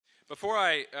Before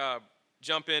I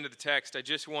jump into the text, I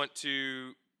just want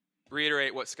to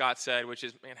reiterate what Scott said, which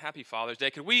is, man, happy Father's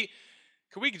Day. Could we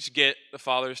just get the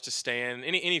fathers to stand?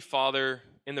 Any father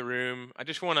in the room?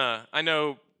 I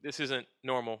know this isn't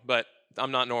normal, but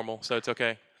I'm not normal, so it's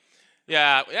okay.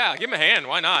 Yeah, give him a hand.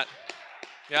 Why not?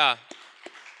 Yeah,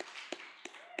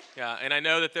 and I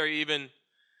know that there are even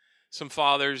some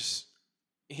fathers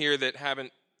here that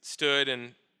haven't stood,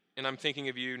 and I'm thinking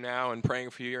of you now and praying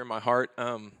for you. You're in my heart.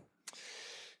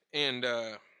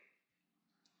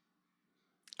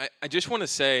 I just want to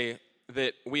say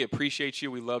that we appreciate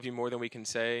you. We love you more than we can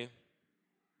say.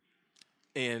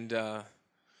 And,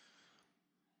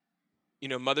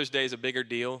 Mother's Day is a bigger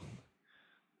deal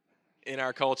in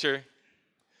our culture.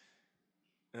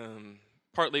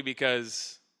 Partly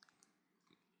because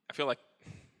I feel like,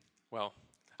 I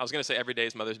was going to say every day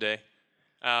is Mother's Day.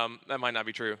 That might not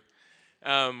be true.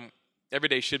 Every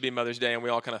day should be Mother's Day, and we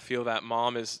all kind of feel that.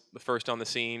 Mom is the first on the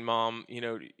scene. Mom,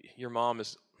 your mom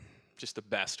is just the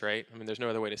best, right? I mean, there's no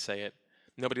other way to say it.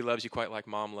 Nobody loves you quite like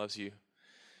Mom loves you.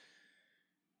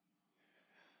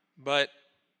 But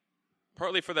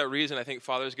partly for that reason, I think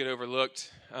fathers get overlooked.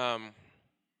 And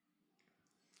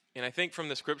I think from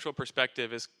the scriptural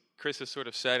perspective, as Chris has sort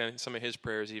of said in some of his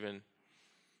prayers even,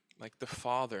 like the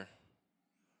father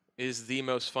is the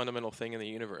most fundamental thing in the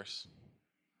universe.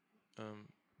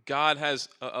 God has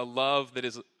a love that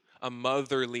is a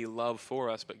motherly love for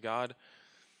us, but God,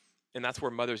 and that's where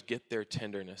mothers get their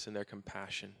tenderness and their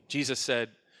compassion. Jesus said,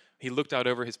 he looked out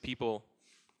over his people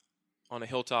on a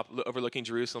hilltop overlooking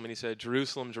Jerusalem, and he said,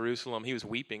 Jerusalem, Jerusalem. He was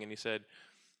weeping, and he said,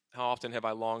 how often have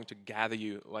I longed to gather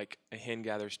you like a hen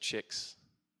gathers chicks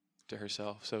to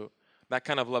herself? So that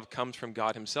kind of love comes from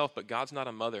God himself, but God's not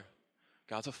a mother.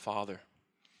 God's a father.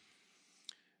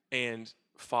 And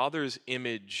fathers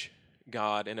image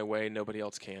God in a way nobody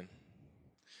else can.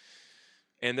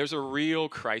 And there's a real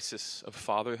crisis of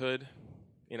fatherhood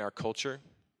in our culture.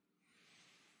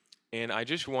 And I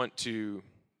just want to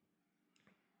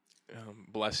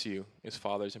bless you as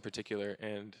fathers in particular.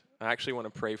 And I actually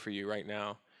want to pray for you right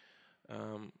now.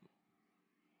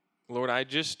 Lord, I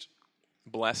just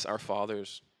bless our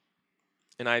fathers.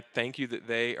 And I thank you that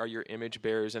they are your image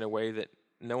bearers in a way that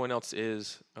no one else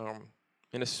is,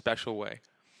 in a special way.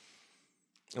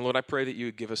 And Lord, I pray that you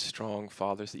would give us strong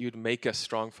fathers, that you would make us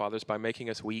strong fathers by making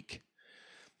us weak,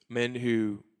 men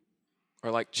who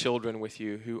are like children with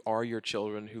you, who are your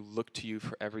children, who look to you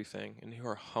for everything, and who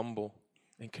are humble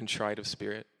and contrite of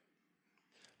spirit.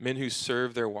 Men who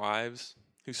serve their wives,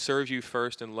 who serve you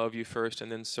first and love you first, and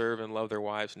then serve and love their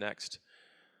wives next,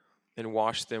 and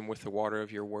wash them with the water of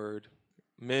your word.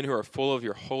 Men who are full of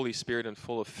your Holy Spirit and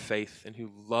full of faith, and who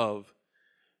love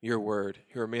your word,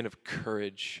 who are men of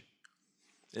courage,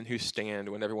 and who stand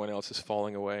when everyone else is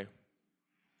falling away.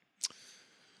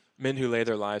 Men who lay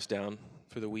their lives down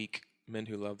for the weak, men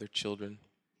who love their children,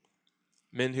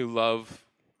 men who love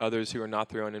others who are not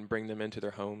their own and bring them into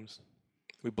their homes.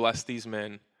 We bless these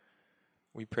men.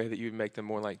 We pray that you would make them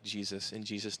more like Jesus. In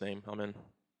Jesus' name, amen.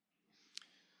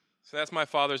 So that's my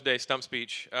Father's Day stump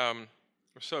speech. We're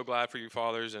so glad for you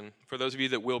fathers and for those of you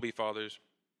that will be fathers.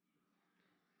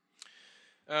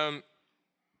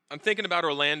 I'm thinking about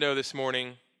Orlando this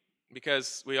morning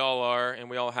because we all are and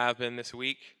we all have been this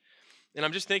week. And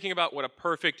I'm just thinking about what a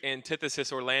perfect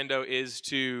antithesis Orlando is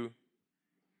to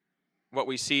what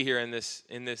we see here in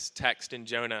this text in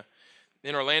Jonah.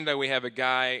 In Orlando, we have a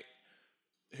guy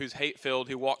who's hate-filled,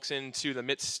 who walks into the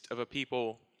midst of a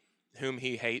people whom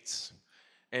he hates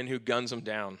and who guns them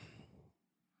down.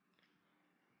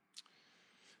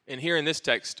 And here in this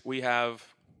text, we have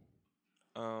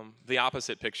the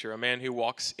opposite picture, a man who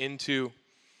walks into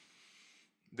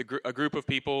a group of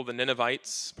people, the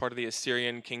Ninevites, part of the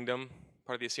Assyrian kingdom,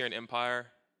 part of the Assyrian empire,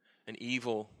 an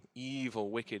evil,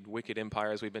 wicked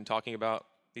empire, as we've been talking about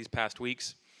these past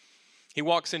weeks. He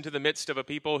walks into the midst of a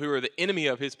people who are the enemy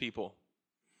of his people,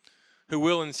 who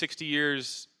will in 60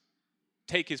 years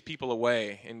take his people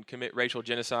away and commit racial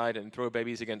genocide and throw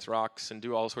babies against rocks and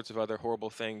do all sorts of other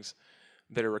horrible things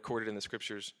that are recorded in the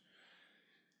scriptures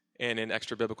and in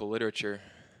extra-biblical literature.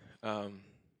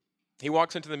 He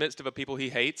walks into the midst of a people he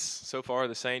hates, so far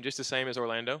just the same as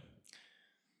Orlando.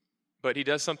 But he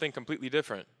does something completely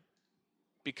different.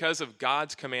 Because of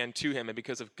God's command to him and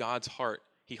because of God's heart,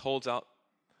 he holds out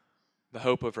the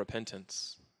hope of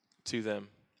repentance to them.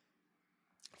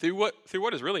 Through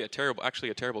what is really a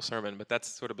terrible sermon, but that's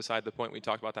sort of beside the point. We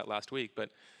talked about that last week.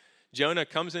 But Jonah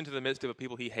comes into the midst of a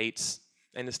people he hates,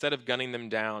 and instead of gunning them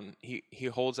down, he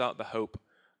holds out the hope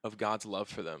of God's love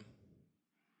for them.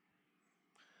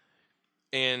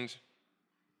 And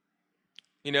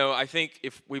I think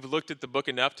if we've looked at the book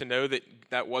enough to know that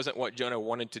that wasn't what Jonah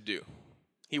wanted to do.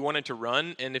 He wanted to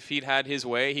run, and if he'd had his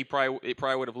way, it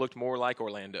probably would have looked more like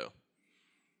Orlando.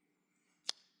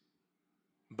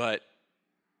 But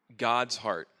God's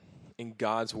heart and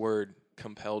God's word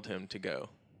compelled him to go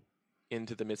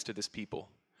into the midst of this people.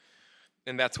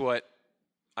 And that's what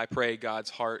I pray God's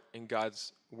heart and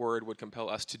God's word would compel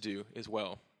us to do as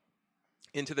well.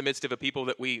 Into the midst of a people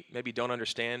that we maybe don't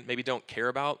understand, maybe don't care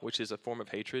about, which is a form of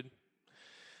hatred,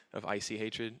 of icy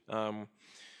hatred.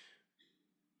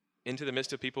 Into the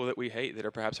midst of people that we hate, that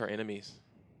are perhaps our enemies,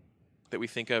 that we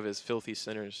think of as filthy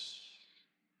sinners.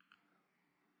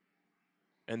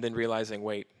 And then realizing,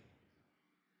 wait,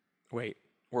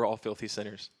 we're all filthy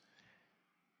sinners.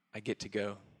 I get to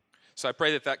go. So I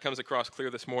pray that comes across clear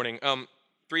this morning.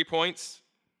 3 points.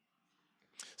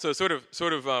 So sort of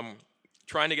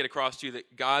trying to get across to you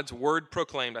that God's word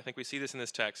proclaimed, I think we see this in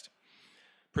this text,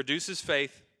 produces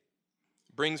faith,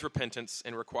 brings repentance,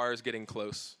 and requires getting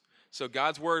close. So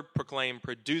God's word proclaimed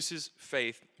produces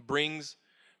faith, brings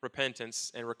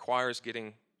repentance, and requires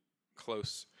getting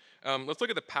close. Let's look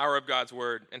at the power of God's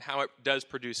word and how it does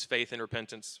produce faith and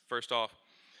repentance, first off.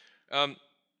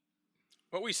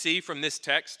 What we see from this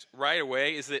text right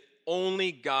away is that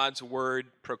only God's word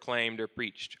proclaimed or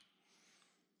preached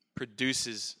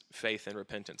produces faith and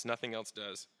repentance. Nothing else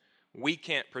does. We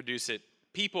can't produce it.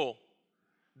 People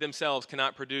themselves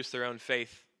cannot produce their own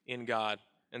faith in God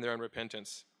and their own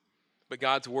repentance. But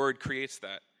God's word creates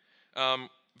that.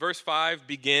 Verse 5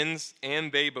 begins,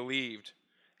 and they believed.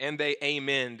 And they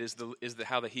amened is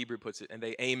how the Hebrew puts it. And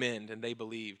they amened, and they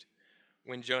believed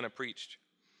when Jonah preached.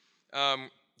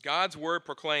 God's word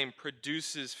proclaimed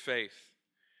produces faith.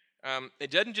 It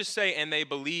doesn't just say, and they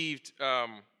believed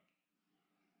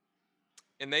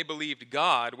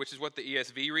God, which is what the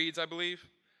ESV reads, I believe.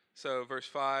 So verse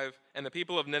 5, and the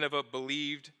people of Nineveh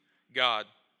believed God.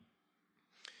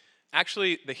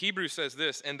 Actually, the Hebrew says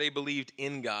this, and they believed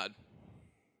in God.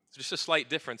 It's just a slight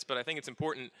difference, but I think it's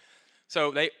important.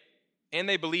 So they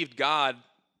believed God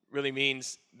really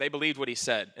means they believed what he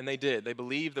said, and they did. They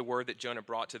believed the word that Jonah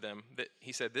brought to them, that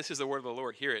he said, this is the word of the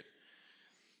Lord, hear it.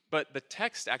 But the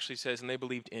text actually says, and they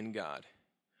believed in God.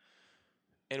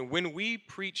 And when we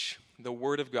preach the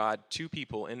word of God to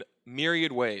people in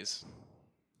myriad ways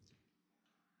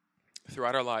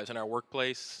throughout our lives, in our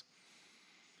workplace,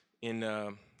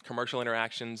 in commercial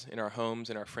interactions, in our homes,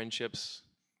 in our friendships,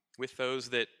 with those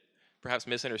that perhaps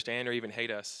misunderstand or even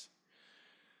hate us,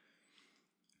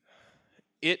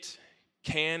 it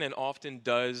can and often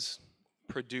does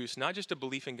produce not just a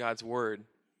belief in God's word,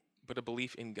 but a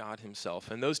belief in God himself.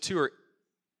 And those two are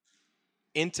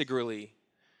integrally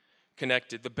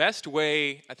connected. The best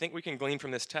way, I think we can glean from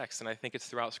this text, and I think it's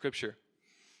throughout Scripture,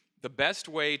 the best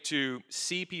way to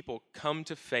see people come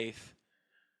to faith,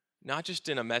 not just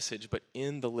in a message, but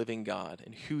in the living God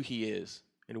and who he is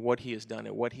and what he has done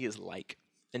and what he is like,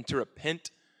 and to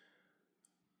repent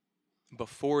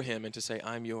before him and to say,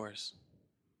 I'm yours.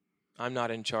 I'm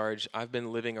not in charge. I've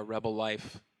been living a rebel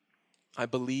life. I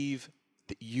believe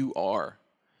that you are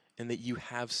and that you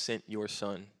have sent your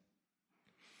son.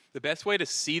 The best way to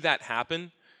see that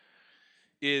happen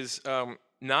is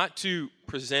not to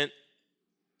present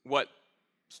what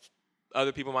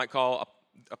other people might call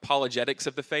apologetics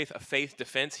of the faith, a faith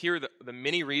defense. Here are the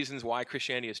many reasons why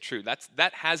Christianity is true.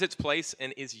 That has its place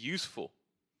and is useful.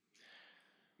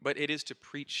 But it is to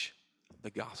preach the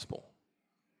gospel.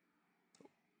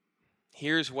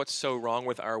 Here's what's so wrong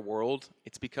with our world.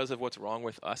 It's because of what's wrong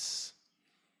with us.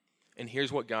 And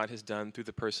here's what God has done through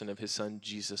the person of his son,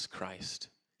 Jesus Christ.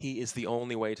 He is the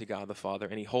only way to God the Father,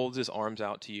 and he holds his arms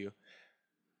out to you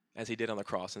as he did on the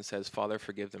cross and says, Father,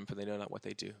 forgive them, for they know not what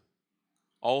they do.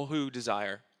 All who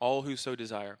so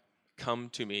desire, come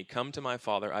to me. Come to my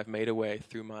Father. I've made a way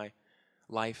through my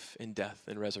life and death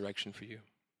and resurrection for you.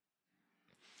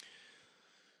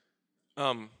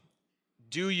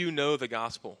 Do you know the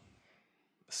gospel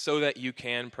so that you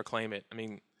can proclaim it? I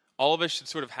mean, all of us should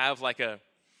sort of have like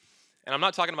and I'm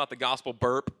not talking about the gospel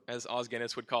burp, as Os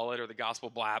Guinness would call it, or the gospel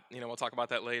blap. We'll talk about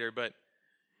that later. But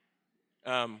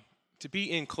to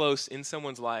be in close in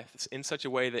someone's life in such a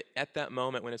way that at that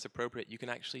moment when it's appropriate, you can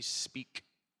actually speak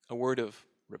a word of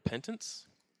repentance,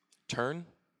 turn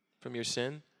from your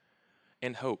sin,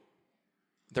 and hope.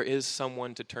 There is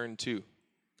someone to turn to.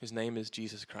 His name is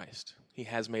Jesus Christ. He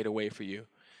has made a way for you.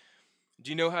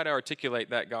 Do you know how to articulate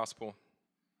that gospel?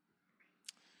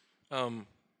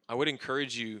 I would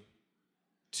encourage you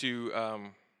to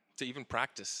even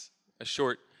practice a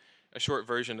short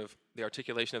version of the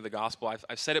articulation of the gospel.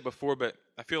 I've said it before, but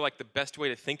I feel like the best way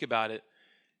to think about it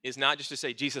is not just to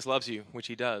say Jesus loves you, which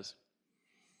he does,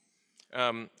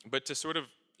 but to sort of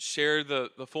share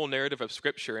the full narrative of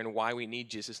Scripture and why we need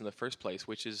Jesus in the first place,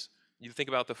 which is, you think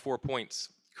about the 4 points.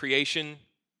 Creation,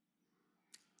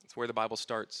 that's where the Bible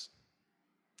starts.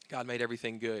 God made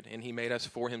everything good, and he made us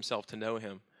for himself to know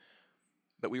him.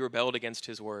 But we rebelled against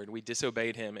his word. We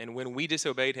disobeyed him. And when we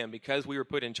disobeyed him, because we were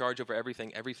put in charge over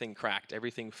everything, everything cracked,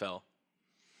 everything fell.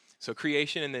 So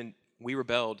creation, and then we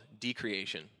rebelled,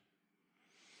 decreation.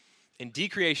 And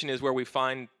decreation is where we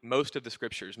find most of the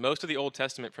scriptures, most of the Old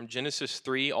Testament, from Genesis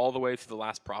 3 all the way to the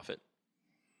last prophet.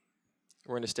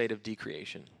 We're in a state of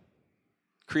decreation.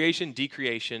 Creation,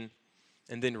 decreation,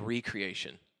 and then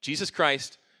recreation. Jesus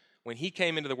Christ, when he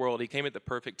came into the world, he came at the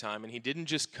perfect time, and he didn't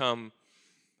just come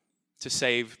to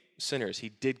save sinners. He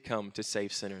did come to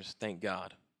save sinners, thank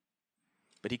God.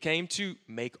 But he came to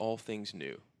make all things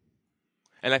new.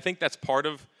 And I think that's part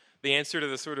of the answer to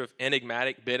the sort of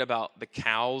enigmatic bit about the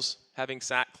cows having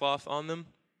sackcloth on them.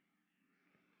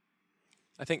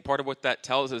 I think part of what that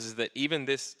tells us is that even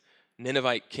this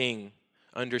Ninevite king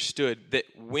understood that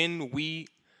when we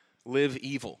live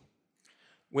evil,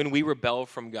 when we rebel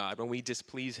from God, when we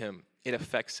displease him, it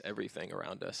affects everything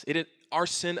around us. Our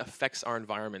sin affects our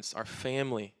environments, our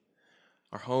family,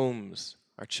 our homes,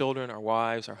 our children, our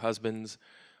wives, our husbands,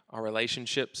 our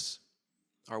relationships,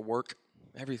 our work,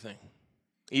 everything.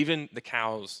 Even the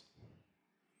cows.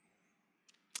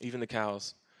 Even the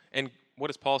cows. And what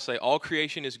does Paul say? All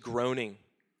creation is groaning,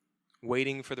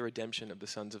 waiting for the redemption of the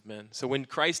sons of men. So when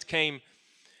Christ came,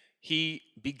 he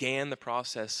began the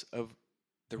process of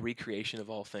the recreation of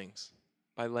all things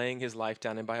by laying his life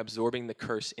down and by absorbing the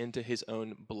curse into his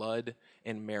own blood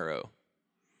and marrow,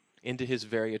 into his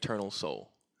very eternal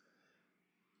soul.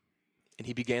 And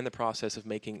he began the process of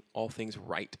making all things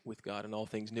right with God and all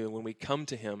things new. And when we come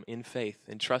to him in faith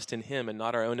and trust in him and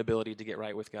not our own ability to get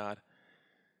right with God,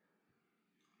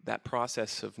 that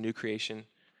process of new creation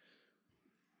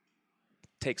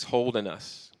takes hold in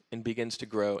us and begins to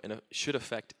grow, and it should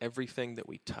affect everything that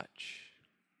we touch.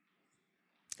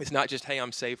 It's not just, hey,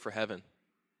 I'm saved for heaven.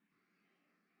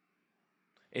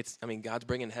 God's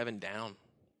bringing heaven down.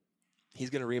 He's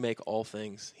going to remake all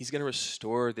things. He's going to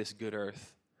restore this good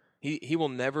earth. He will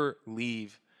never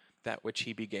leave that which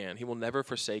he began. He will never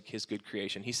forsake his good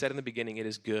creation. He said in the beginning, it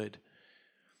is good.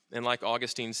 And like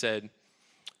Augustine said,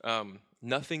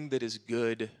 nothing that is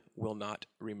good will not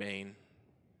remain.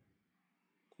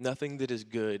 Nothing that is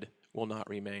good will not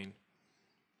remain.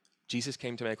 Jesus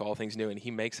came to make all things new, and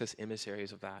he makes us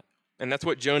emissaries of that. And that's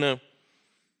what Jonah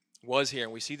was here,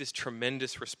 and we see this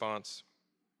tremendous response.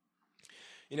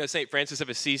 You know, St. Francis of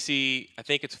Assisi, I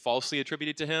think it's falsely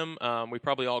attributed to him. We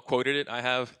probably all quoted it. I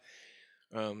have,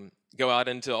 go out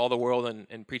into all the world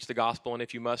and preach the gospel, and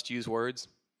if you must, use words.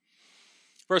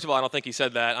 First of all, I don't think he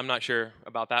said that. I'm not sure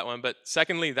about that one. But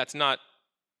secondly, that's not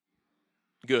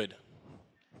good.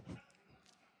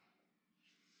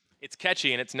 It's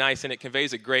catchy, and it's nice, and it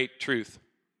conveys a great truth.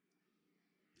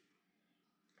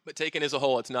 But taken as a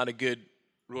whole, it's not a good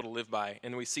rule to live by.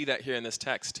 And we see that here in this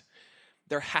text.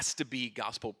 There has to be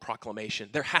gospel proclamation.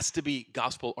 There has to be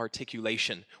gospel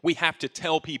articulation. We have to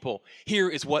tell people, here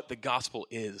is what the gospel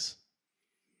is.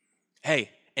 Hey,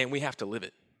 and we have to live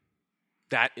it.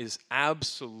 That is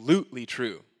absolutely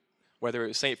true, whether it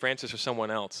was St. Francis or someone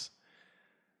else.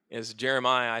 As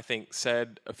Jeremiah, I think,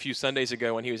 said a few Sundays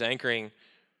ago when he was anchoring,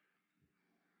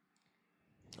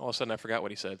 all of a sudden I forgot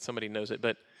what he said. Somebody knows it,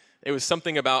 but it was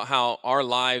something about how our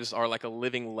lives are like a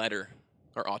living letter,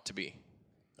 or ought to be,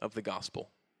 of the gospel.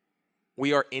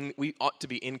 We ought to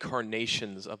be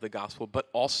incarnations of the gospel, but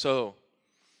also,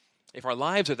 if our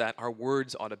lives are that, our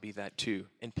words ought to be that too.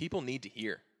 And people need to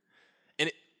hear.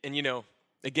 And you know,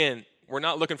 again, we're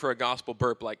not looking for a gospel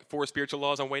burp like 4 spiritual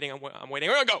laws. I'm waiting. We're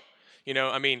gonna go. You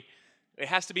know, it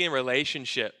has to be in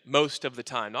relationship most of the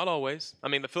time, not always.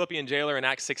 The Philippian jailer in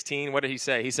Acts 16, what did he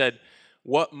say? He said,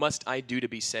 "What must I do to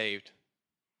be saved?"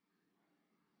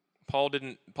 Paul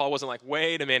wasn't like,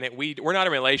 wait a minute, we're not in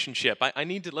a relationship.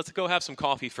 Let's go have some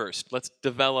coffee first. Let's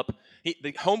develop.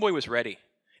 The homeboy was ready,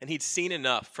 and he'd seen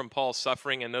enough from Paul's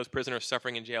suffering and those prisoners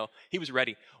suffering in jail. He was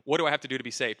ready. What do I have to do to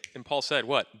be saved? And Paul said,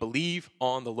 what? Believe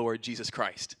on the Lord Jesus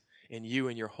Christ, and you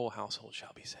and your whole household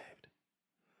shall be saved.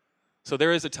 So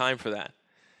there is a time for that.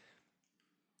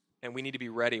 And we need to be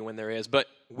ready when there is. But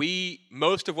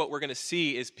most of what we're going to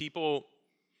see is people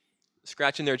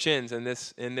scratching their chins in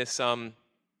this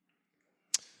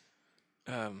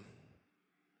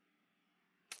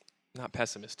not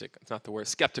pessimistic, it's not the word,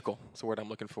 skeptical is the word I'm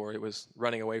looking for. It was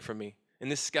running away from me. In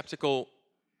this skeptical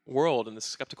world, in this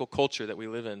skeptical culture that we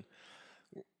live in,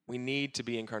 we need to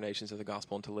be incarnations of the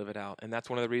gospel and to live it out. And that's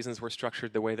one of the reasons we're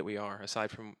structured the way that we are,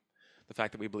 aside from the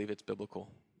fact that we believe it's biblical.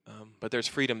 But there's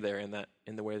freedom there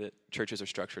in the way that churches are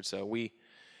structured. So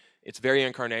it's very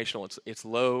incarnational. It's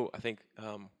low. I think.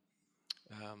 I'm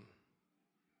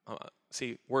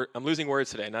losing words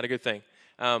today. Not a good thing.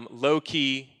 Low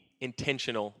key,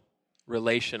 intentional,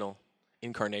 relational,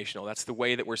 incarnational. That's the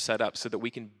way that we're set up so that we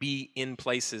can be in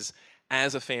places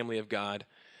as a family of God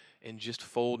and just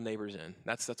fold neighbors in.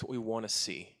 That's what we want to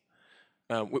see.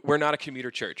 We're not a commuter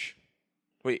church.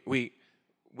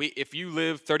 If you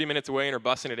live 30 minutes away and are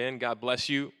busting it in, God bless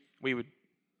you. We would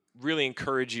really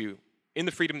encourage you in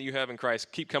the freedom that you have in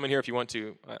Christ. Keep coming here if you want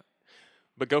to,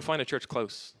 but go find a church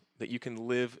close that you can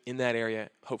live in that area,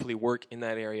 hopefully work in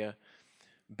that area,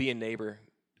 be a neighbor,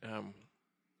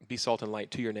 be salt and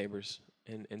light to your neighbors,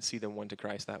 and see them won to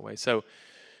Christ that way. So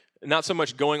not so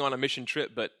much going on a mission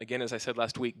trip, but again, as I said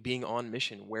last week, being on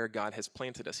mission where God has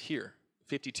planted us here,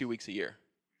 52 weeks a year.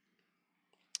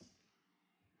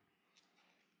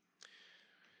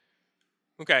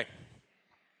 Okay.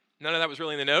 None of that was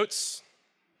really in the notes.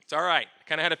 It's all right. I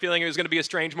kind of had a feeling it was going to be a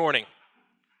strange morning.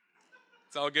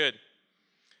 It's all good.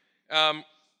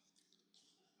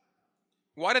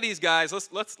 Why do these guys?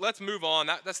 Let's move on.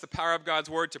 That's the power of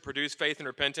God's word to produce faith and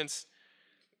repentance.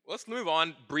 Let's move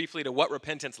on briefly to what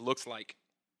repentance looks like.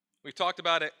 We've talked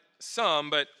about it some,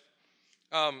 but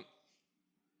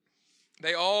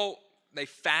they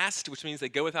fast, which means they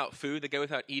go without food, they go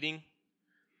without eating,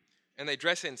 and they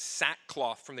dress in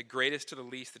sackcloth from the greatest to the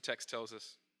least, the text tells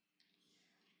us.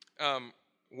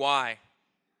 Why?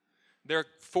 They're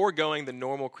foregoing the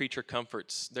normal creature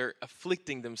comforts. They're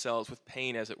afflicting themselves with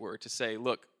pain, as it were, to say,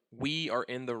 look, we are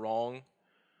in the wrong.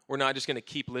 We're not just going to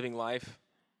keep living life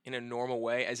in a normal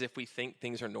way as if we think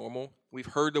things are normal. We've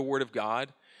heard the word of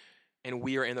God, and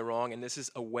we are in the wrong, and this is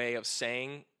a way of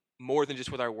saying, more than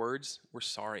just with our words, we're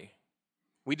sorry.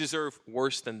 We deserve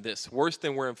worse than this, worse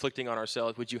than we're inflicting on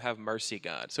ourselves. Would you have mercy,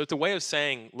 God? So it's a way of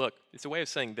saying, look, it's a way of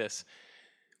saying this.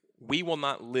 We will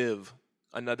not live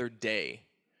another day.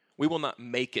 We will not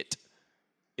make it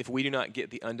if we do not get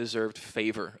the undeserved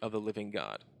favor of the living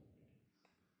God.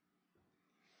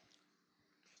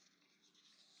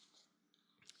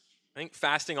 I think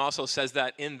fasting also says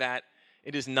that in that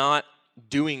it is not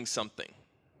doing something.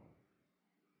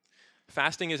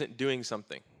 Fasting isn't doing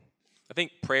something. I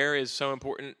think prayer is so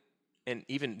important, and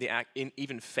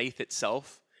even faith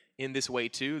itself in this way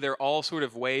too. They're all sort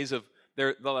of ways of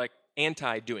they're like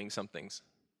anti-doing somethings.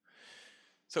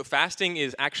 So fasting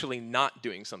is actually not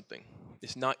doing something.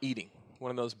 It's not eating,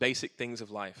 one of those basic things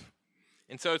of life.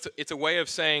 And so it's a way of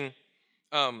saying,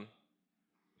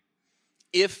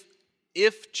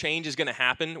 if change is going to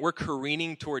happen, we're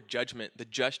careening toward judgment, the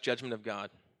just judgment of God.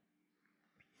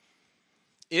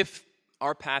 If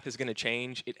our path is going to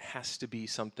change, it has to be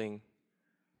something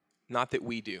not that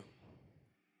we do,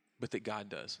 but that God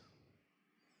does.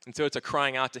 And so it's a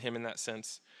crying out to him in that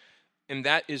sense. And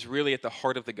that is really at the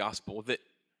heart of the gospel, that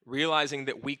realizing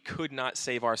that we could not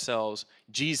save ourselves,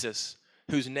 Jesus,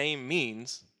 whose name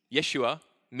means, Yeshua,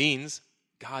 means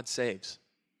God saves.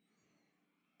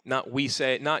 Not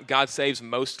God saves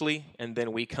mostly, and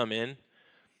then we come in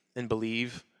and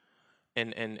believe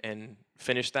and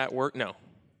finish that work. No.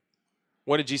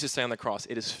 What did Jesus say on the cross?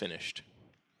 It is finished.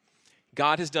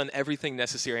 God has done everything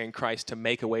necessary in Christ to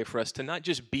make a way for us to not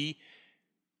just be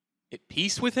at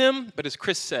peace with him, but as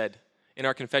Chris said in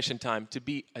our confession time, to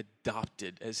be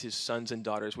adopted as his sons and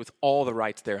daughters with all the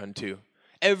rights thereunto.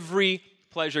 Every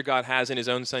pleasure God has in his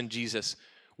own son, Jesus,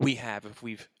 we have if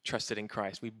we've trusted in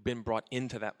Christ. We've been brought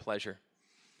into that pleasure.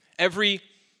 Every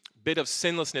bit of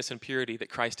sinlessness and purity that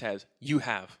Christ has, you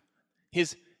have.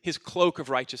 His cloak of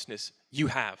righteousness, you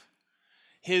have.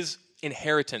 His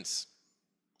inheritance,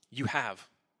 you have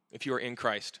if you are in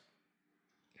Christ.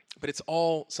 But it's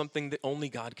all something that only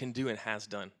God can do and has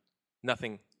done.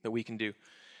 Nothing that we can do.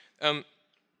 And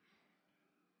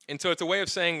so it's a way of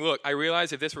saying, look, I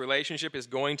realize if this relationship is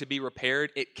going to be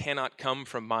repaired, it cannot come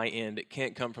from my end. It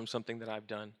can't come from something that I've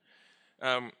done.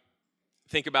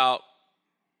 Think about,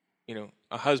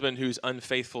 a husband who's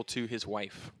unfaithful to his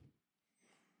wife.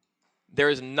 There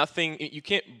is nothing, you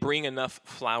can't bring enough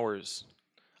flowers.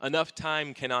 Enough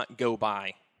time cannot go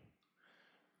by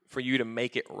for you to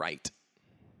make it right.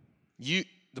 The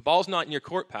ball's not in your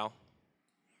court, pal.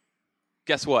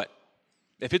 Guess what?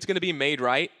 If it's going to be made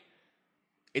right,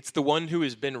 it's the one who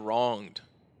has been wronged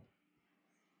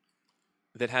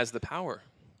that has the power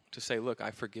to say, look,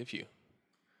 I forgive you.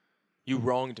 You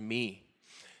wronged me.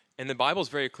 And the Bible's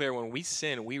very clear. When we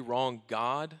sin, we wrong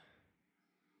God.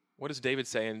 What does David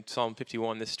say in Psalm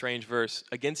 51, this strange verse?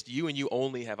 Against you and you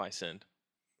only have I sinned.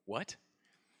 What?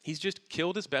 He's just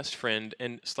killed his best friend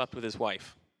and slept with his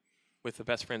wife, with the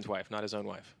best friend's wife, not his own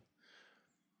wife.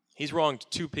 He's wronged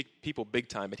two people big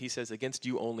time, but he says, against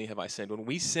you only have I sinned. When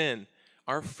we sin,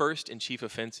 our first and chief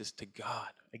offense is to God,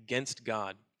 against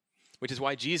God, which is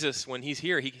why Jesus, when he's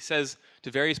here, he says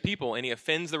to various people, and he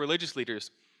offends the religious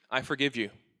leaders, I forgive you.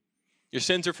 Your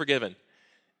sins are forgiven.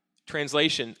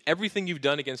 Translation, everything you've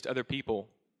done against other people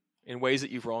in ways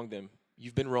that you've wronged them,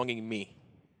 you've been wronging me.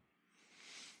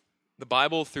 The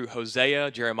Bible, through Hosea,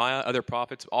 Jeremiah, other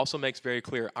prophets, also makes very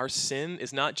clear our sin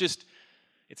is not just,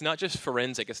 it's not just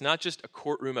forensic. It's not just a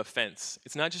courtroom offense.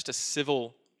 It's not just a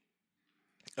civil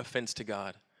offense to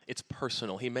God. It's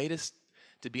personal. He made us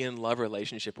to be in love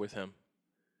relationship with him.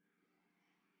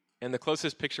 And the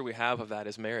closest picture we have of that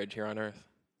is marriage here on earth.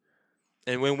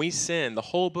 And when we sin, the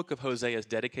whole book of Hosea is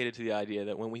dedicated to the idea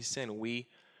that when we sin, we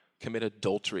commit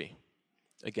adultery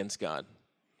against God.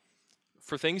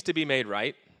 For things to be made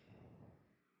right,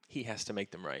 he has to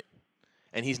make them right.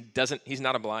 And he's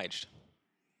not obliged,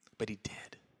 but he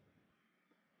did.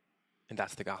 And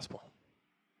that's the gospel.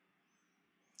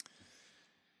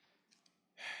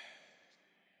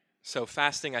 So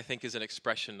fasting, I think, is an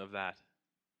expression of that.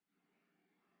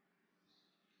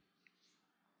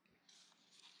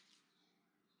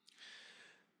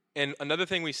 And another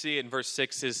thing we see in verse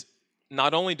 6 is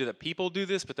not only do the people do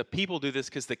this, but the people do this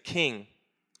because the king,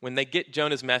 when they get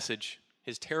Jonah's message,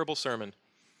 his terrible sermon,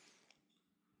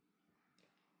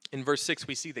 in verse 6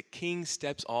 we see the king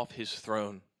steps off his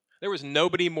throne. There was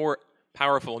nobody more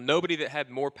powerful, nobody that had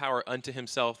more power unto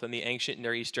himself than the ancient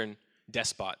Near Eastern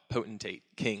despot, potentate,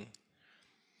 king.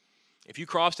 If you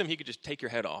crossed him, he could just take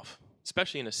your head off,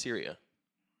 especially in Assyria.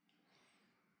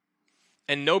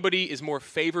 And nobody is more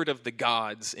favored of the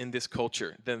gods in this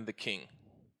culture than the king.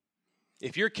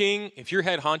 If you're king, if you're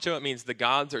head honcho, it means the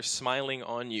gods are smiling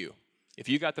on you. If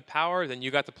you got the power, then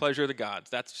you got the pleasure of the gods.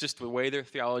 That's just the way their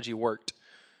theology worked.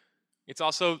 It's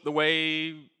also the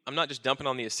way, I'm not just dumping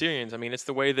on the Assyrians, I mean, it's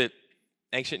the way that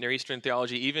ancient Near Eastern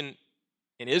theology, even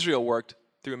in Israel, worked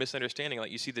through a misunderstanding.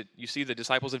 Like you see the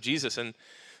disciples of Jesus, and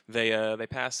they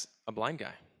pass a blind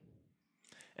guy.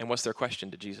 And what's their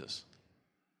question to Jesus?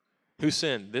 Who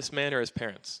sinned, this man or his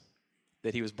parents,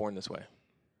 that he was born this way?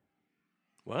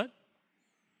 What?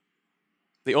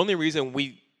 The only reason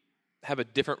we have a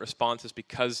different response is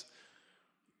because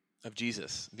of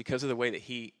Jesus, because of the way that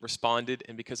he responded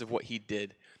and because of what he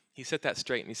did. He set that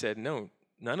straight and he said, no,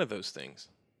 none of those things.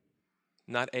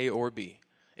 Not A or B.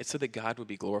 It's so that God would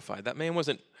be glorified. That man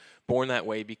wasn't born that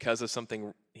way because of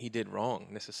something he did wrong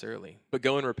necessarily. But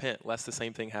go and repent, lest the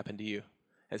same thing happen to you,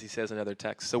 as he says in other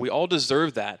texts. So we all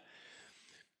deserve that.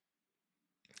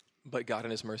 But God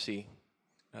in his mercy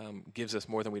gives us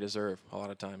more than we deserve a lot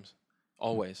of times.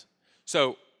 Always.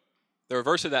 So the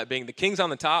reverse of that being the king's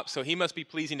on the top, so he must be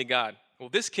pleasing to God. Well,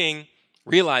 this king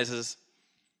realizes,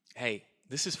 hey,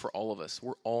 this is for all of us.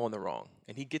 We're all in the wrong.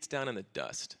 And he gets down in the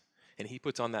dust, and he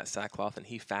puts on that sackcloth, and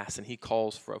he fasts, and he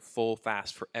calls for a full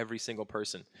fast for every single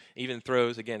person. Even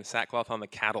throws, again, sackcloth on the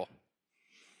cattle.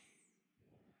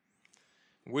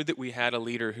 Would that we had a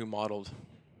leader who modeled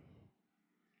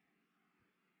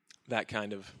that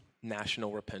kind of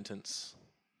national repentance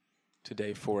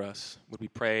today for us. Would we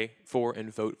pray for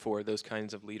and vote for those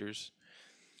kinds of leaders?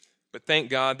 But thank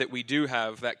God that we do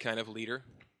have that kind of leader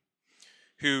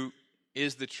who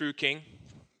is the true king,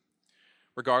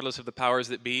 regardless of the powers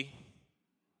that be.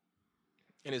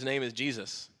 And his name is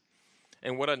Jesus.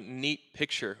 And what a neat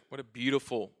picture, what a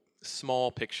beautiful,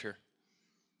 small picture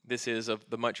this is of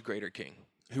the much greater king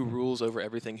who rules over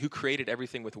everything, who created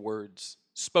everything with words,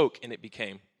 spoke and it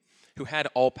became, who had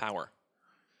all power,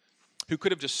 who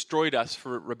could have destroyed us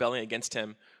for rebelling against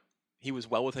him. He was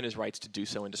well within his rights to do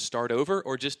so and to start over,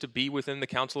 or just to be within the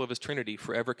counsel of his Trinity,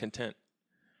 forever content.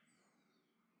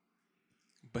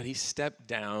 But he stepped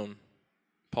down,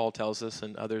 Paul tells us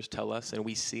and others tell us, and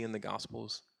we see in the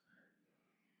Gospels,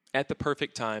 at the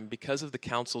perfect time because of the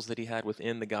counsels that he had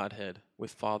within the Godhead,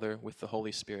 with Father, with the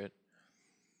Holy Spirit.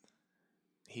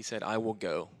 He said, I will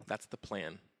go. That's the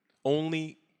plan.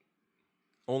 Only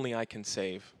I can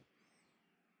save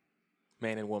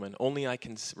man and woman. Only I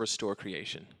can restore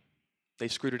creation. They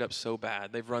screwed it up so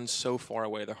bad. They've run so far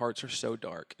away. Their hearts are so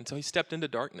dark. And so he stepped into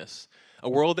darkness. A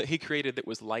world that he created that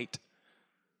was light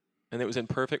and that was in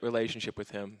perfect relationship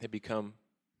with him had become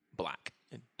black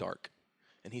and dark.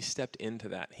 And he stepped into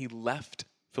that. He left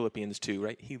Philippians 2,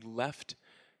 right? He left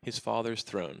his Father's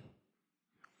throne.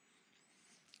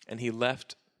 And he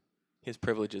left his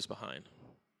privileges behind.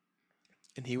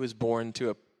 And he was born to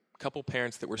a couple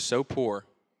parents that were so poor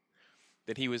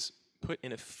that he was put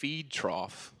in a feed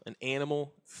trough, an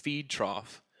animal feed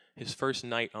trough, his first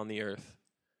night on the earth,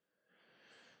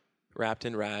 wrapped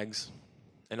in rags.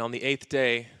 And on the 8th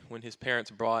day, when his parents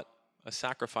brought a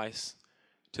sacrifice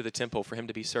to the temple for him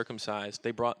to be circumcised,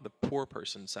 they brought the poor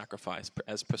person sacrifice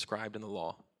as prescribed in the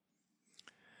law.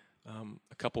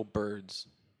 A couple birds.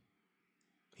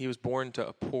 He was born to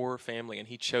a poor family, and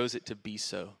he chose it to be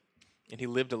so. And he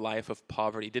lived a life of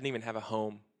poverty, didn't even have a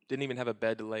home, didn't even have a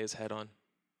bed to lay his head on.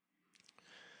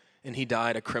 And he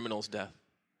died a criminal's death.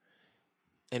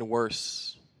 And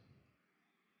worse,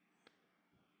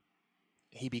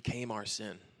 he became our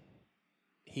sin.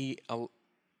 He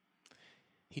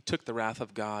took the wrath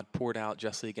of God, poured out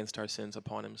justly against our sins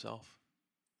upon himself.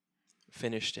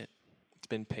 Finished it. It's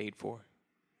been paid for.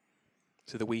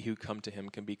 So that we who come to him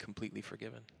can be completely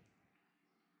forgiven.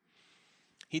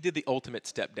 He did the ultimate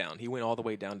step down. He went all the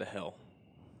way down to hell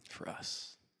for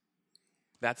us.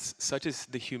 Such is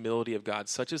the humility of God,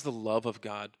 such is the love of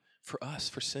God for us,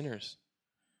 for sinners.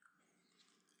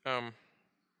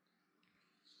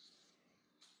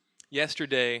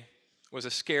 Yesterday was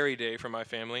a scary day for my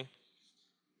family.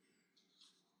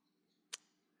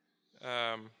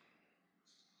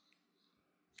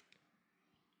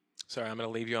 Sorry, I'm going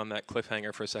to leave you on that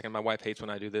cliffhanger for a second. My wife hates when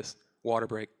I do this. Water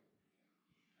break.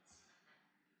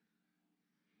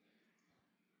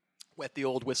 Wet the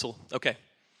old whistle. Okay.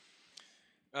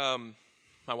 My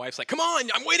wife's like, "Come on,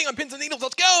 I'm waiting on pins and needles.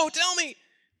 Let's go. Tell me."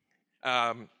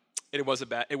 It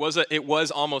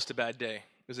was almost a bad day.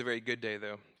 It was a very good day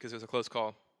though, because it was a close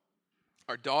call.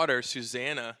 Our daughter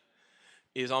Susanna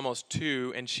is almost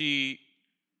 2, and she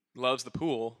loves the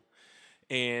pool,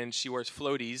 and she wears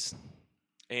floaties.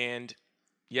 And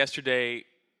yesterday,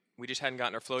 we just hadn't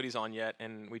gotten our floaties on yet,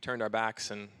 and we turned our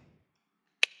backs, and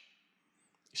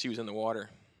she was in the water.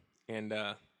 And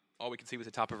all we could see was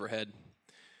the top of her head,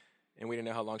 and we didn't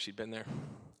know how long she'd been there.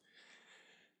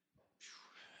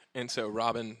 And so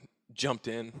Robin jumped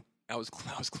in. I was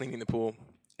cleaning the pool,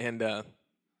 and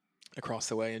across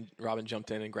the way, and Robin jumped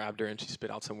in and grabbed her, and she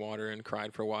spit out some water and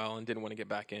cried for a while and didn't want to get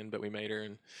back in, but we made her.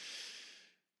 And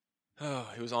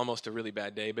it was almost a really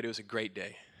bad day, but it was a great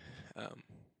day,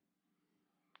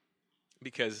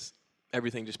 because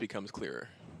everything just becomes clearer,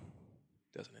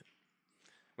 doesn't it?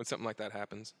 When something like that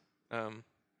happens,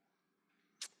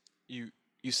 you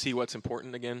see what's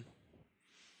important again,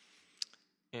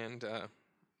 and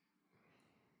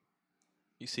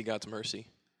you see God's mercy.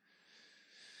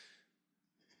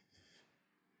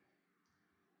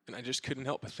 And I just couldn't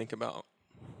help but think about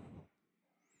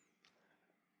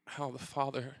how the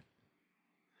Father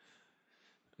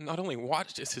not only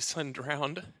watched as his son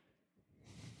drowned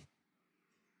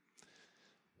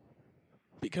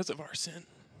because of our sin,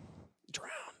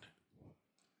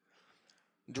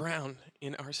 drowned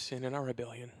in our sin and our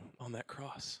rebellion on that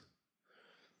cross,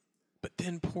 but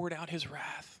then poured out his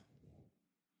wrath,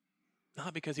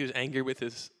 not because he was angry with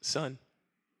his son.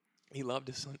 He loved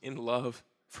his son in love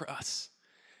for us.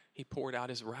 He poured out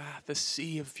his wrath, the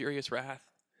sea of furious wrath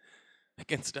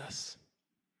against us,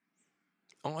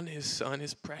 on his son,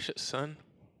 his precious son.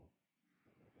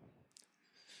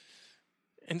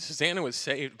 And Susanna was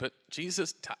saved, but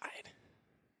Jesus died.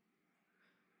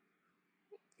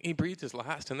 He breathed his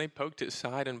last, and they poked his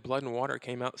side, and blood and water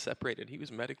came out separated. He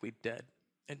was medically dead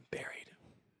and buried.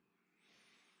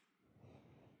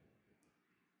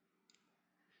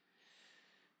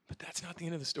 But that's not the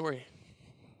end of the story.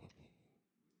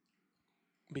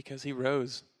 Because he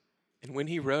rose. And when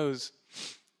he rose,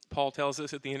 Paul tells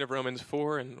us at the end of Romans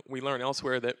 4, and we learn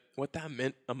elsewhere that what that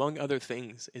meant, among other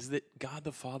things, is that God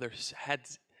the Father had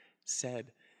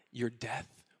said, your death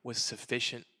was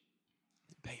sufficient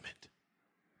payment.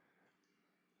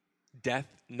 Death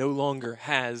no longer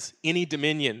has any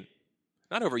dominion.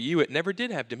 Not over you. It never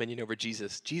did have dominion over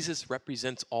Jesus. Jesus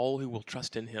represents all who will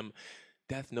trust in him.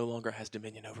 Death no longer has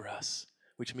dominion over us,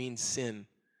 which means sin,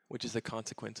 which is the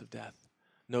consequence of death,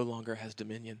 no longer has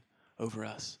dominion over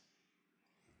us,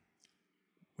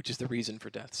 which is the reason for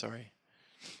death, sorry.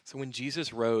 So when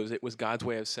Jesus rose, it was God's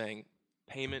way of saying,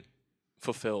 payment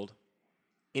fulfilled.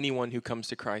 Anyone who comes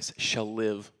to Christ shall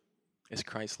live as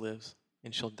Christ lives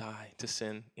and shall die to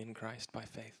sin in Christ by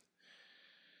faith.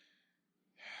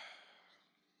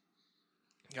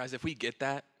 Guys, if we get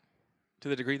that, to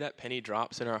the degree that penny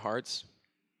drops in our hearts,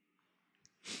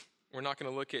 we're not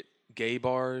going to look at gay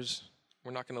bars.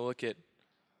 We're not going to look at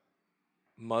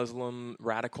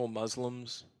radical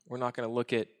Muslims. We're not going to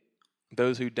look at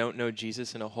those who don't know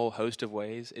Jesus in a whole host of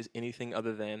ways as anything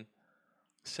other than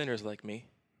sinners like me.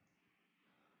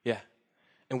 Yeah.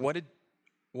 And what did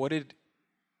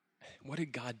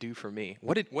God do for me?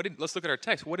 Let's look at our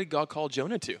text. What did God call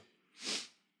Jonah to?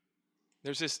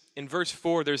 There's this, in verse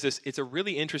 4, it's a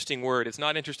really interesting word. It's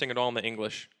not interesting at all in the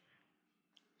English,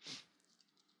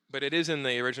 but it is in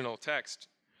the original text.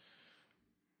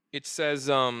 It says,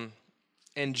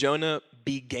 And Jonah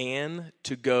began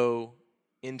to go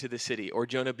into the city, or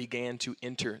Jonah began to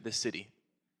enter the city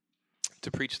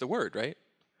to preach the word, right?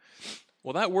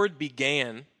 Well, that word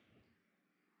began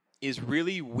is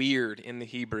really weird in the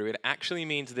Hebrew. It actually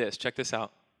means this. Check this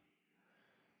out.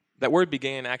 That word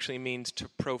began actually means to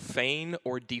profane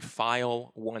or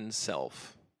defile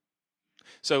oneself.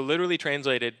 So literally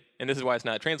translated, and this is why it's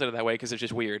not translated that way, because it's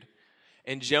just weird.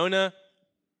 And Jonah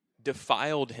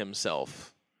defiled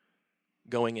himself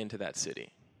going into that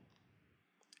city.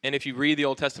 And if you read the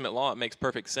Old Testament law, it makes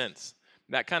perfect sense.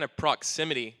 That kind of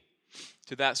proximity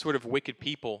to that sort of wicked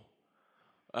people,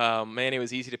 man, it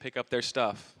was easy to pick up their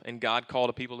stuff. And God called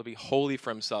a people to be holy for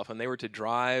himself, and they were to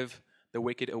drive the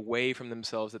wicked away from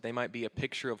themselves, that they might be a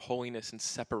picture of holiness and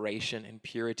separation and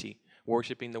purity,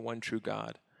 worshiping the one true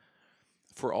God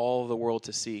for all the world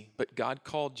to see. But God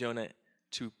called Jonah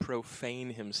to profane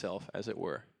himself, as it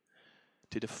were,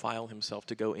 to defile himself,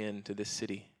 to go into this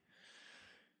city.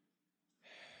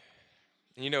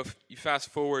 And if you fast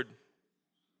forward,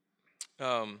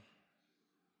 to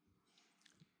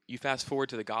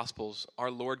the Gospels,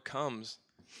 our Lord comes,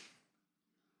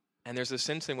 and there's a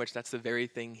sense in which that's the very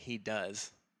thing he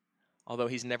does. Although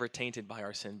he's never tainted by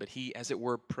our sin, but he, as it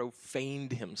were,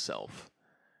 profaned himself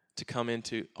to come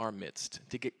into our midst,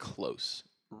 to get close,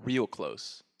 real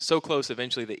close. So close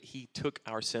eventually that he took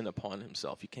our sin upon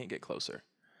himself. You can't get closer.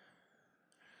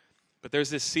 But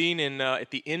there's this scene at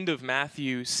the end of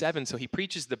Matthew 7. So he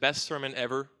preaches the best sermon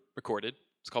ever recorded.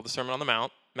 It's called the Sermon on the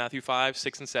Mount. Matthew 5,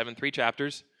 6, and 7, 3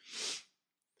 chapters.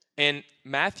 And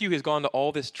Matthew has gone to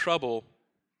all this trouble.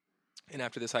 And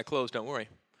after this I close, don't worry.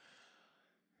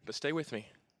 But stay with me.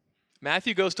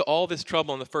 Matthew goes to all this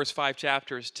trouble in the first 5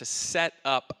 chapters to set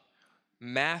up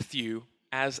Matthew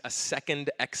as a second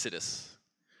Exodus.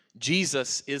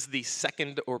 Jesus is the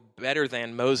second or better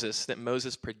than Moses that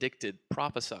Moses predicted,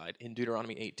 prophesied in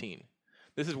Deuteronomy 18.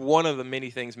 This is one of the many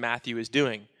things Matthew is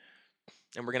doing.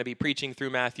 And we're going to be preaching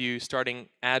through Matthew starting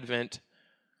Advent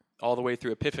all the way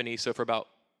through Epiphany, so for about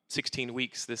 16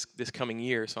 weeks this coming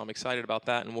year. So I'm excited about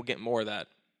that, and we'll get more of that.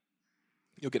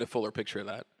 You'll get a fuller picture of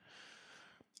that.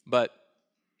 But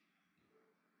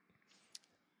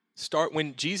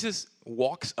when Jesus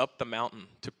walks up the mountain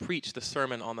to preach the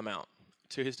Sermon on the Mount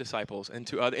to his disciples and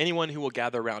to anyone who will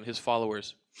gather around, his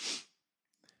followers,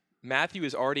 Matthew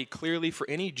is already clearly, for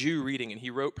any Jew reading, and he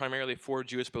wrote primarily for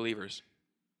Jewish believers,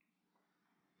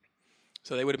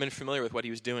 so they would have been familiar with what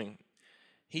he was doing.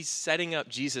 He's setting up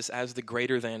Jesus as the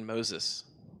greater than Moses.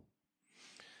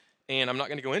 And I'm not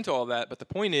going to go into all that, but the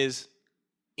point is,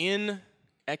 in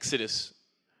Exodus,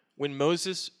 when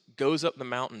Moses goes up the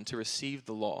mountain to receive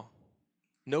the law,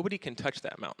 nobody can touch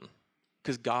that mountain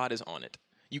because God is on it.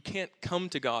 You can't come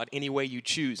to God any way you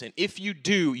choose, and if you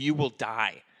do, you will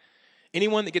die.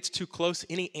 Anyone that gets too close,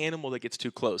 any animal that gets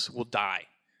too close will die.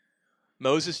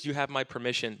 Moses, you have my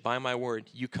permission. By my word,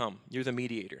 you come. You're the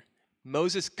mediator.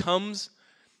 Moses comes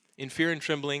in fear and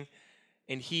trembling,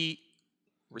 and he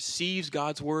receives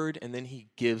God's word, and then he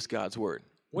gives God's word.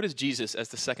 What does Jesus, as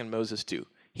the second Moses, do?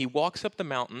 He walks up the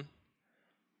mountain,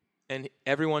 and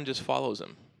everyone just follows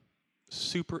him.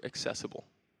 Super accessible.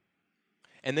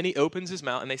 And then he opens his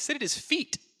mouth, and they sit at his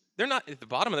feet. They're not at the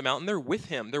bottom of the mountain. They're with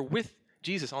him. They're with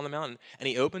Jesus on the mountain. And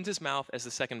he opens his mouth as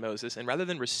the second Moses, and rather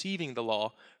than receiving the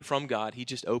law from God, he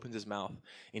just opens his mouth,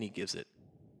 and he gives it.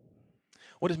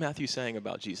 What is Matthew saying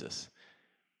about Jesus?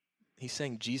 He's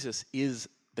saying Jesus is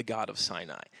the God of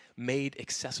Sinai, made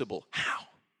accessible. How?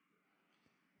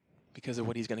 Because of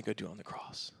what he's going to go do on the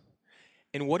cross.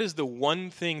 And what is the one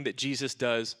thing that Jesus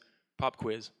does, pop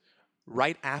quiz,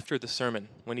 right after the sermon,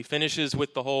 when he finishes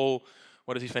with the whole,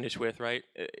 what does he finish with, right?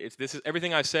 This is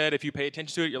everything I said. If you pay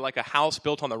attention to it, you're like a house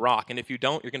built on the rock. And if you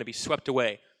don't, you're going to be swept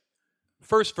away.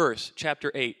 First verse,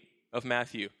 chapter 8 of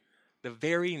Matthew. The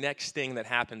very next thing that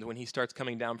happens when he starts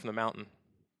coming down from the mountain,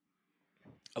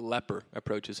 a leper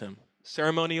approaches him.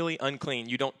 Ceremonially unclean.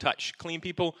 You don't touch. Clean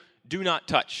people do not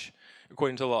touch,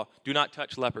 according to the law. Do not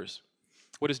touch lepers.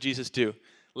 What does Jesus do?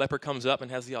 Leper comes up and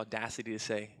has the audacity to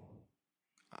say,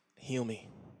 heal me.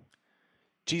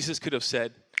 Jesus could have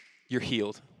said, you're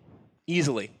healed.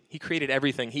 Easily. He created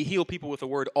everything. He healed people with a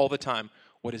word all the time.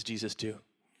 What does Jesus do?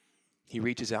 He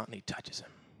reaches out and he touches him.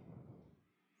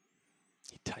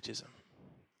 He touches him.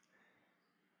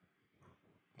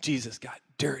 Jesus got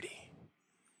dirty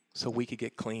so we could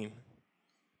get clean.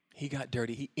 He got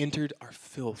dirty. He entered our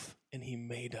filth and he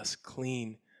made us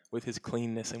clean with his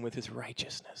cleanness and with his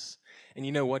righteousness. And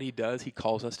you know what he does? He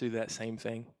calls us to do that same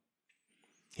thing.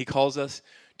 He calls us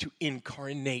to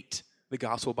incarnate the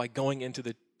gospel by going into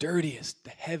the dirtiest,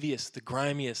 the heaviest, the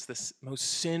grimiest, the most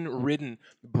sin-ridden,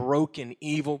 broken,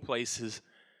 evil places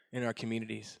in our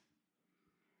communities.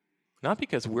 Not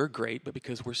because we're great, but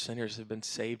because we're sinners who have been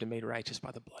saved and made righteous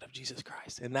by the blood of Jesus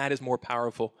Christ. And that is more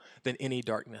powerful than any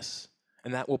darkness.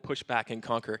 And that will push back and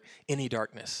conquer any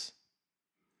darkness.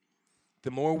 The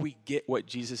more we get what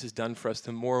Jesus has done for us,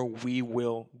 the more we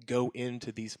will go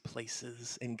into these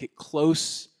places and get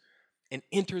close and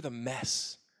enter the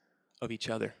mess of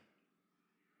each other,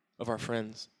 of our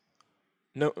friends.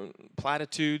 No,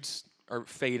 platitudes are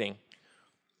fading.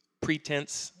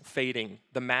 Pretense fading.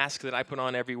 The mask that I put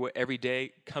on every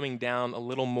day coming down a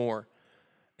little more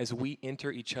as we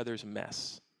enter each other's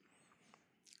mess.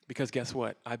 Because guess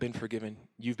what? I've been forgiven.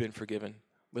 You've been forgiven.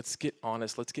 Let's get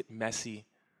honest. Let's get messy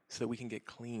so that we can get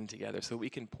clean together, so that we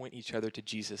can point each other to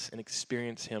Jesus and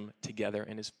experience him together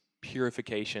and his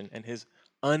purification and his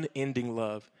unending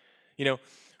love. You know,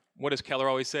 what does Keller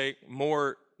always say?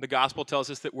 The gospel tells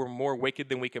us that we're more wicked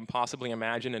than we can possibly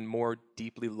imagine and more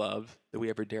deeply loved than we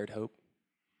ever dared hope.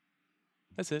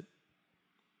 That's it.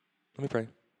 Let me pray.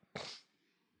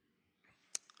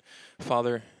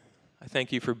 Father, I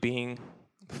thank you for being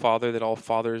the Father that all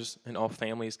fathers and all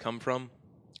families come from.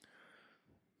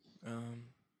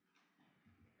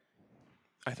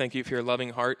 I thank you for your loving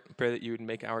heart. I pray that you would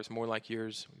make ours more like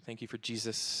yours. We thank you for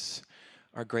Jesus,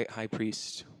 our great high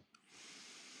priest,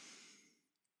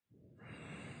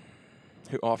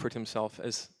 who offered himself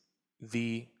as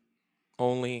the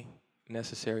only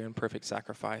necessary and perfect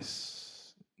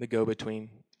sacrifice, the go-between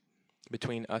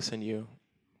between us and you.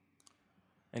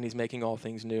 And he's making all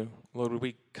things new. Lord, would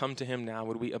we come to him now?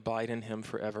 Would we abide in him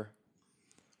forever?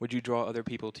 Would you draw other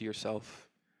people to yourself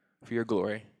for your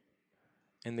glory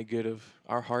and the good of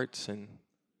our hearts and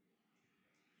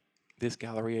this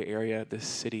Galleria area, this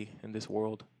city, and this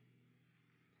world?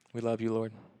 We love you,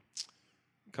 Lord.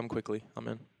 Come quickly.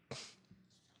 Amen.